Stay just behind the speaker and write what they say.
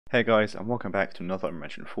Hey guys, and welcome back to another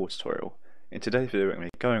Unmentioned 4 tutorial. In today's video we're going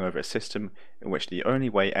to be going over a system in which the only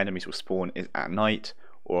way enemies will spawn is at night,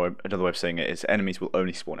 or another way of saying it is enemies will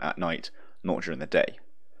only spawn at night, not during the day.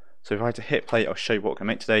 So if I had to hit play, I'll show you what we're going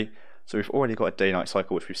to make today. So we've already got a day-night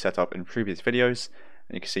cycle which we've set up in previous videos,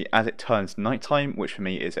 and you can see as it turns nighttime, which for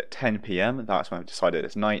me is at 10 PM, that's when I've decided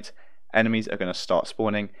it's night, enemies are going to start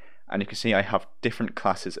spawning, and you can see I have different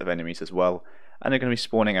classes of enemies as well, and they're going to be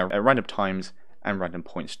spawning at random times and random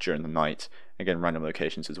points during the night, again random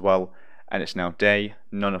locations as well. And it's now day,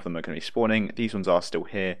 none of them are going to be spawning, these ones are still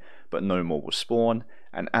here but no more will spawn,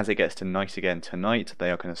 and as it gets to night again tonight they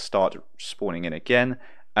are going to start spawning in again,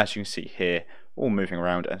 as you can see here, all moving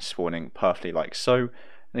around and spawning perfectly like so,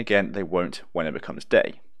 and again they won't when it becomes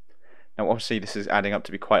day. Now obviously this is adding up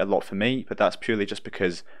to be quite a lot for me, but that's purely just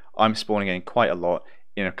because I'm spawning in quite a lot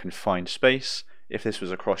in a confined space. If this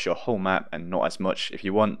was across your whole map and not as much if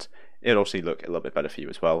you want, it'll obviously look a little bit better for you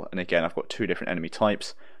as well. And again, I've got two different enemy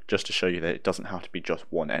types just to show you that it doesn't have to be just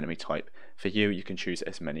one enemy type. For you can choose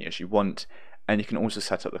as many as you want, and you can also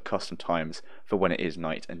set up the custom times for when it is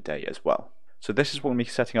night and day as well. So this is what I'm going to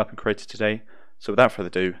be setting up and created today. So without further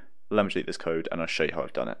ado, let me delete this code and I'll show you how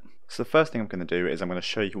I've done it. So the first thing I'm going to do is I'm going to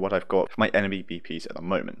show you what I've got for my enemy BPs at the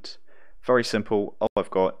moment. Very simple, all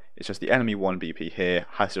I've got is just the enemy 1 BP here,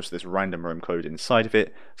 has just this random roam code inside of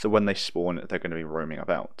it, so when they spawn they're going to be roaming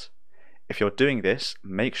about. If you're doing this,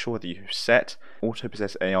 make sure that you set auto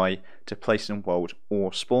possess AI to place in world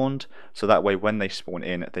or spawned, so that way when they spawn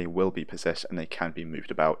in they will be possessed and they can be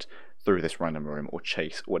moved about through this random roam or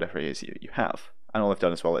chase or whatever it is you have. And all I've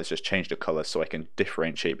done as well is just change the colours so I can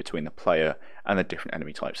differentiate between the player and the different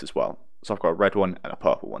enemy types as well. So I've got a red one and a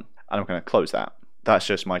purple one, and I'm going to close that. That's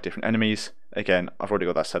just my different enemies. Again, I've already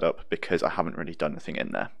got that set up because I haven't really done anything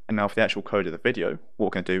in there. And now for the actual code of the video, what we're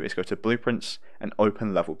going to do is go to blueprints and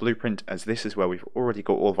open level blueprint, as this is where we've already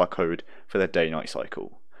got all of our code for the day-night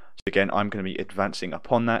cycle. So again, I'm going to be advancing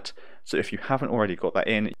upon that. So if you haven't already got that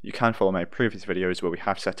in, you can follow my previous videos where we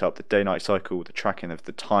have set up the day-night cycle, the tracking of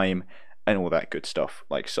the time, and all that good stuff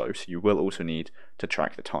like so. So you will also need to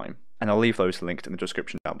track the time. And I'll leave those linked in the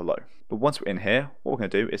description down below. But once we're in here, what we're going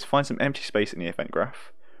to do is find some empty space in the event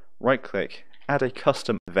graph, right click, add a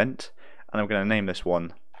custom event, and I'm going to name this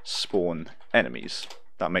one spawn enemies.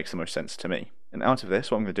 That makes the most sense to me. And out of this,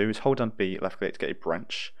 what I'm going to do is hold down B, left click to get a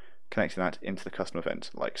branch, connecting that into the custom event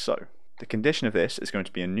like so. The condition of this is going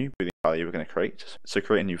to be a new boolean value we're going to create. So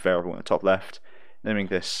create a new variable in the top left, naming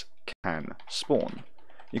this can spawn.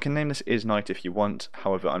 You can name this isNight if you want,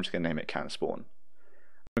 however I'm just going to name it can spawn.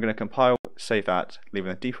 I'm going to compile, save that, leaving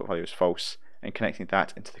the default value as false, and connecting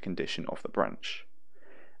that into the condition of the branch.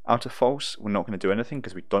 Out of false, we're not going to do anything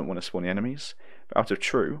because we don't want to spawn the enemies, but out of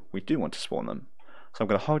true, we do want to spawn them. So I'm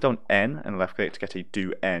going to hold down N and left click to get a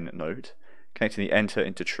do N node, connecting the enter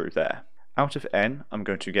into true there. Out of N, I'm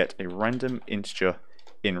going to get a random integer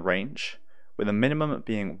in range, with the minimum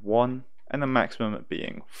being 1 and the maximum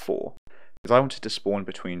being 4. Because I wanted to spawn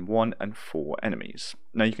between 1 and 4 enemies.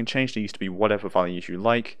 Now you can change these to be whatever values you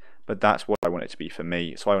like, but that's what I want it to be for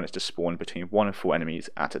me, so I want it to spawn between 1 and 4 enemies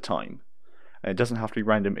at a time. And it doesn't have to be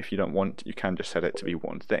random if you don't want, you can just set it to be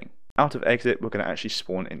one thing. Out of exit, we're going to actually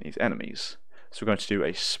spawn in these enemies. So we're going to do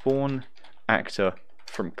a spawn actor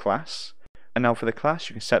from class, and now for the class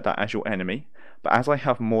you can set that as your enemy, but as I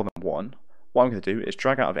have more than one, what I'm going to do is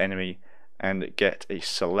drag out of enemy and get a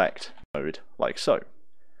select node like so.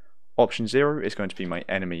 Option 0 is going to be my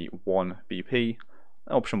enemy 1 BP,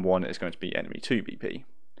 and option 1 is going to be enemy 2 BP.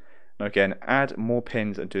 Now again, add more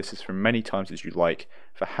pins and do this as many times as you like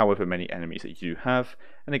for however many enemies that you have,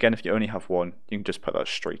 and again if you only have one, you can just put that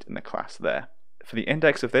straight in the class there. For the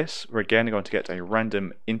index of this, we're again going to get a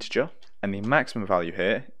random integer, and the maximum value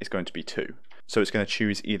here is going to be 2. So it's going to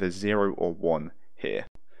choose either 0 or 1 here,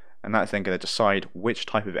 and that's then going to decide which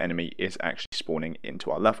type of enemy is actually spawning into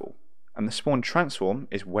our level. And the spawn transform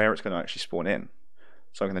is where it's going to actually spawn in.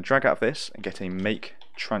 So I'm going to drag out of this and get a make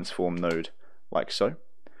transform node like so.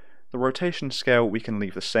 The rotation scale we can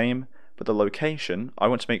leave the same, but the location, I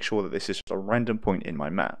want to make sure that this is just a random point in my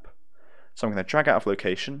map. So I'm going to drag out of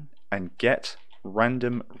location and get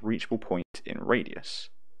random reachable point in radius.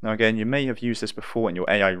 Now again, you may have used this before in your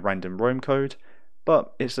AI random roam code,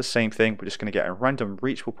 but it's the same thing. We're just going to get a random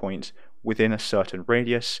reachable point within a certain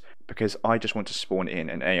radius because I just want to spawn in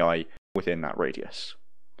an AI within that radius.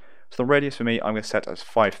 So the radius for me, I'm going to set as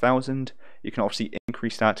 5,000. You can obviously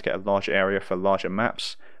increase that to get a larger area for larger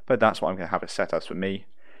maps, but that's what I'm going to have it set as for me.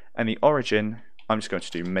 And the origin, I'm just going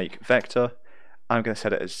to do make vector. I'm going to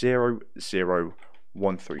set it as 0, 0,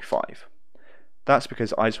 135. That's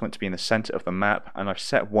because I just want to be in the center of the map, and I've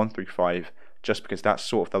set 135 just because that's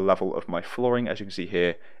sort of the level of my flooring. As you can see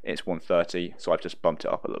here, it's 130, so I've just bumped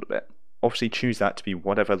it up a little bit. Obviously choose that to be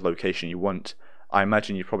whatever location you want. I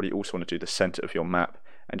imagine you probably also want to do the center of your map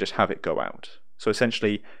and just have it go out. So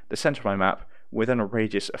essentially, the center of my map, within a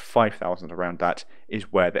radius of 5,000 around that,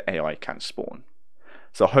 is where the AI can spawn.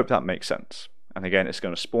 So I hope that makes sense. And again, it's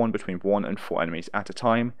going to spawn between 1 and 4 enemies at a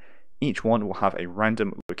time. Each one will have a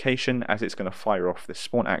random location, as it's going to fire off the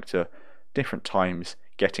spawn actor different times,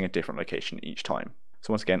 getting a different location each time.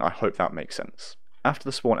 So once again, I hope that makes sense. After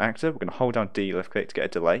the spawn actor, we're going to hold down D, left click to get a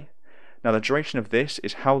delay. Now the duration of this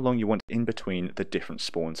is how long you want in between the different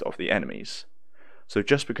spawns of the enemies. So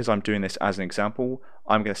just because I'm doing this as an example,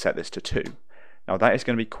 I'm going to set this to 2. Now that is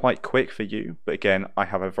going to be quite quick for you, but again, I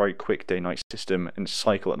have a very quick day-night system and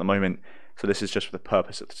cycle at the moment, so this is just for the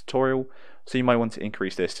purpose of the tutorial. So you might want to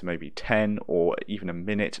increase this to maybe 10 or even a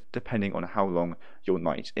minute, depending on how long your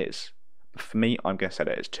night is. But for me, I'm going to set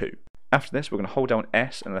it as 2. After this, we're going to hold down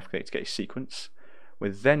S and left click to get a sequence.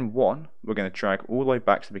 With then 1, we're going to drag all the way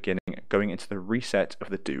back to the beginning, going into the reset of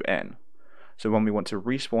the do N. So when we want to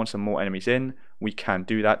respawn some more enemies in, we can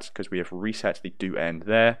do that because we have reset the do end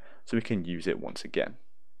there, so we can use it once again.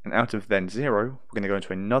 And out of then 0, we're going to go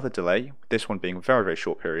into another delay, this one being a very, very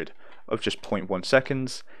short period of just 0.1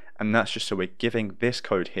 seconds, and that's just so we're giving this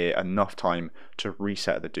code here enough time to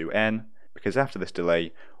reset the do n, because after this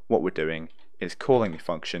delay, what we're doing is calling the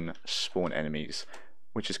function spawn enemies,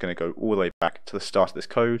 which is going to go all the way back to the start of this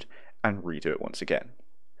code and redo it once again.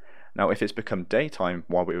 Now if it's become daytime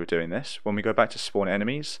while we were doing this, when we go back to spawn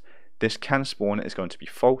enemies, this can spawn is going to be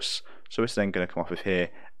false, so it's then going to come off of here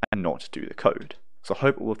and not do the code. So I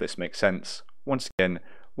hope all of this makes sense. Once again,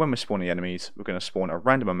 when we're spawning enemies, we're going to spawn a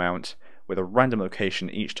random amount with a random location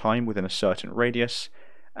each time within a certain radius.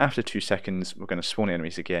 After 2 seconds, we're going to spawn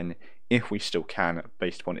enemies again if we still can,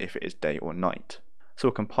 based upon if it is day or night. So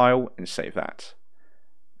we'll compile and save that.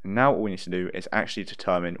 And now all we need to do is actually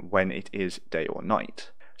determine when it is day or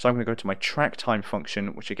night. So I'm going to go to my track time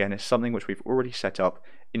function, which again is something which we've already set up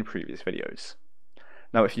in previous videos.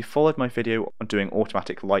 Now if you followed my video on doing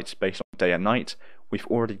automatic lights based on day and night, we've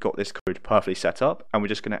already got this code perfectly set up, and we're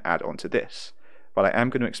just going to add on to this. But I am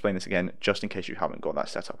going to explain this again just in case you haven't got that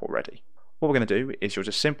set up already. What we're going to do is you're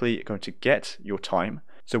just simply going to get your time.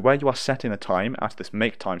 So where you are setting the time out of this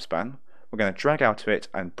make time span, we're going to drag out of it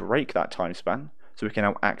and break that time span so we can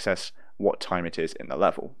now access what time it is in the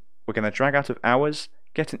level. We're going to drag out of hours,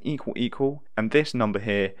 get an equal, and this number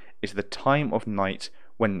here is the time of night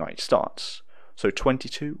when night starts. So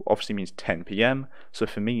 22 obviously means 10 PM, so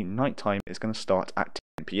for me nighttime is going to start at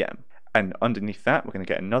 10 PM. And underneath that we're going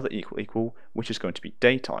to get another equal, which is going to be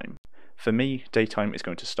daytime. For me, daytime is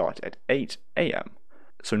going to start at 8 AM.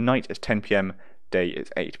 So night is 10 PM, day is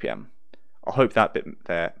 8 PM. I hope that bit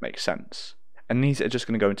there makes sense. And these are just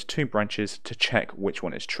going to go into 2 branches to check which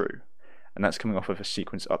one is true. And that's coming off of a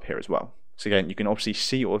sequence up here as well. So again, you can obviously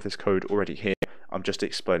see all of this code already here. I'm just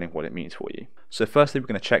explaining what it means for you. So firstly, we're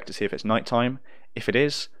going to check to see if it's nighttime. If it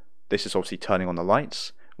is, this is obviously turning on the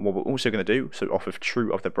lights. And what we're also going to do, so off of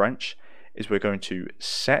true of the branch, is we're going to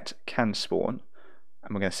set can spawn,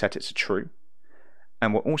 and we're going to set it to true.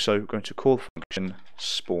 And we're also going to call the function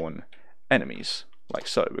spawn enemies, like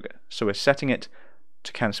so. So we're setting it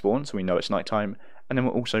to can spawn, so we know it's nighttime, and then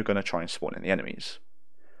we're also going to try and spawn in the enemies.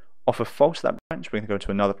 Off of false that branch, we're going to go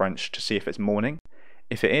to another branch to see if it's morning.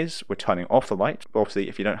 If it is, we're turning off the light, but obviously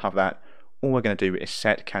if you don't have that, all we're going to do is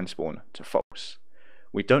set can spawn to false.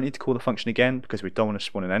 We don't need to call the function again because we don't want to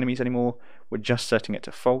spawn in enemies anymore. We're just setting it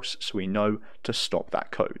to false so we know to stop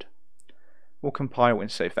that code. We'll compile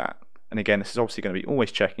and save that. And again, this is obviously going to be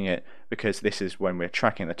always checking it because this is when we're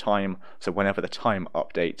tracking the time, so whenever the time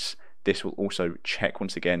updates, this will also check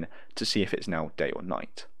once again to see if it's now day or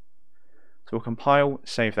night. So we'll compile,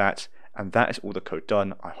 save that, and that is all the code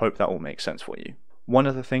done. I hope that all makes sense for you. One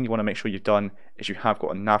other thing you want to make sure you've done is you have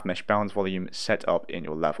got a nav mesh bounds volume set up in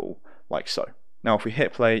your level, like so. Now if we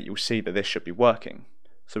hit play, you'll see that this should be working.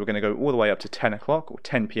 So we're going to go all the way up to 10 o'clock or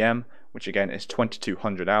 10 PM, which again is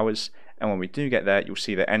 2200 hours, and when we do get there, you'll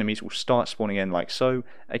see that enemies will start spawning in like so,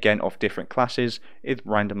 again of different classes, with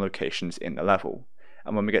random locations in the level.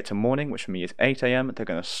 And when we get to morning, which for me is 8 AM, they're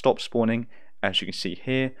going to stop spawning, as you can see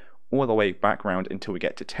here, all the way back round until we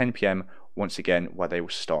get to 10 PM, once again, where they will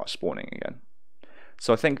start spawning again.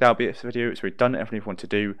 So I think that'll be it for the video. So we've done everything we want to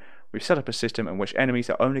do. We've set up a system in which enemies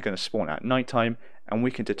are only going to spawn at nighttime, and we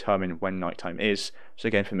can determine when nighttime is. So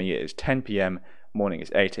again, for me it is 10 PM, morning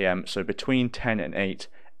is 8 AM, so between 10 and 8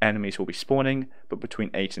 enemies will be spawning, but between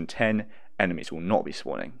 8 and 10 enemies will not be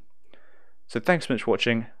spawning. So thanks so much for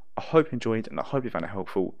watching. I hope you enjoyed and I hope you found it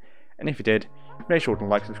helpful, and if you did, make sure to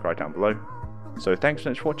like and subscribe down below. So thanks so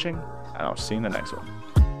much for watching, and I'll see you in the next one.